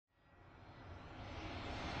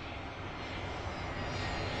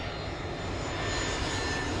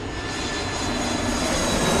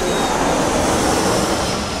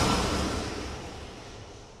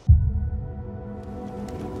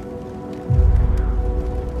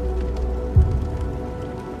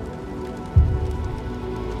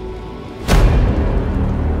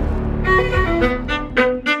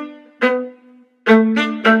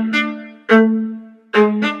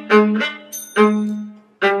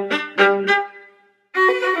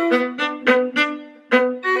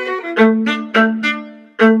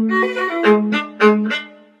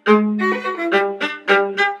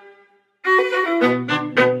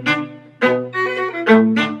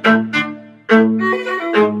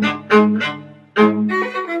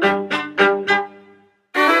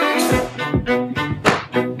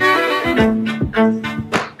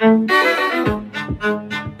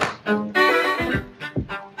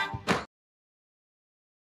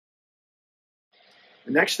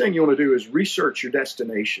The next thing you want to do is research your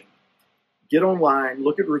destination. Get online,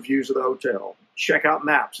 look at reviews of the hotel, check out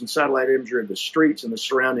maps and satellite imagery of the streets and the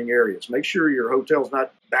surrounding areas. Make sure your hotel's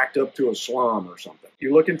not backed up to a slum or something.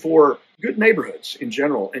 You're looking for good neighborhoods in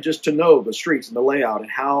general, and just to know the streets and the layout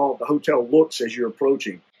and how the hotel looks as you're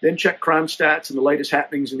approaching. Then check crime stats and the latest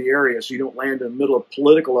happenings in the area so you don't land in the middle of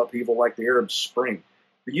political upheaval like the Arab Spring.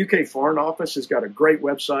 The UK Foreign Office has got a great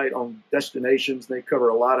website on destinations. They cover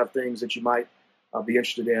a lot of things that you might be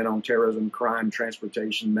interested in on terrorism, crime,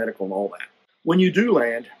 transportation, medical, and all that. When you do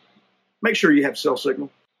land, make sure you have cell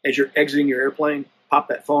signal. As you're exiting your airplane, pop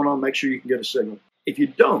that phone on, make sure you can get a signal. If you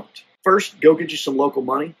don't, first, go get you some local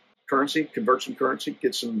money, currency, convert some currency,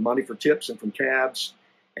 get some money for tips and from cabs,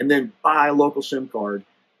 and then buy a local SIM card,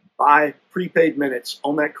 buy prepaid minutes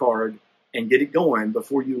on that card, and get it going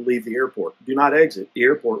before you leave the airport. Do not exit the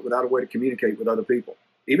airport without a way to communicate with other people.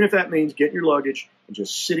 Even if that means getting your luggage and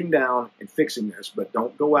just sitting down and fixing this, but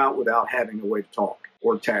don't go out without having a way to talk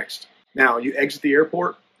or text. Now, you exit the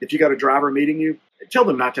airport. If you got a driver meeting you, tell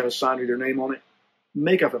them not to have a sign with their name on it.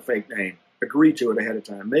 Make up a fake name. Agree to it ahead of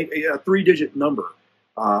time. Make a 3-digit number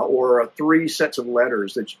or 3 sets of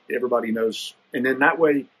letters that everybody knows. And then that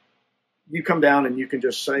way you come down and you can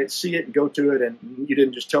just see it and go to it, and you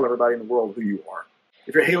didn't just tell everybody in the world who you are.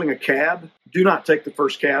 If you're hailing a cab, do not take the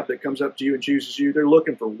first cab that comes up to you and chooses you. They're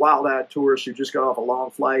looking for wild-eyed tourists who just got off a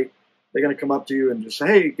long flight. They're going to come up to you and just say,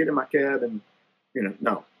 hey, get in my cab. And,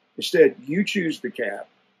 no. Instead, you choose the cab.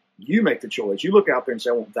 You make the choice. You look out there and say,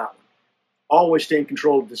 I want that one. Always stay in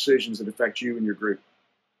control of decisions that affect you and your group.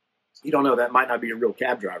 You don't know, that might not be a real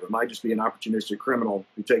cab driver. It might just be an opportunistic criminal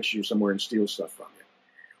who takes you somewhere and steals stuff from you.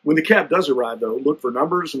 When the cab does arrive, though, look for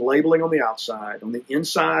numbers and labeling on the outside. On the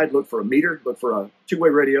inside, look for a meter, look for a 2-way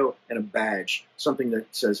radio, and a badge, something that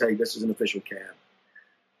says, hey, this is an official cab.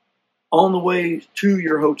 On the way to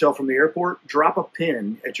your hotel from the airport, drop a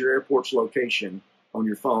pin at your airport's location on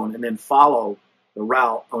your phone, and then follow the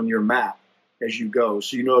route on your map as you go,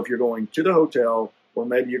 so you know if you're going to the hotel or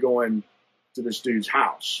maybe you're going to this dude's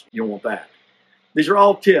house. You don't want that. These are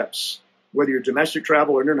all tips, whether you're domestic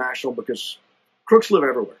travel or international, because crooks live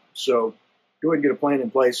everywhere. So go ahead and get a plan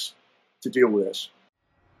in place to deal with this.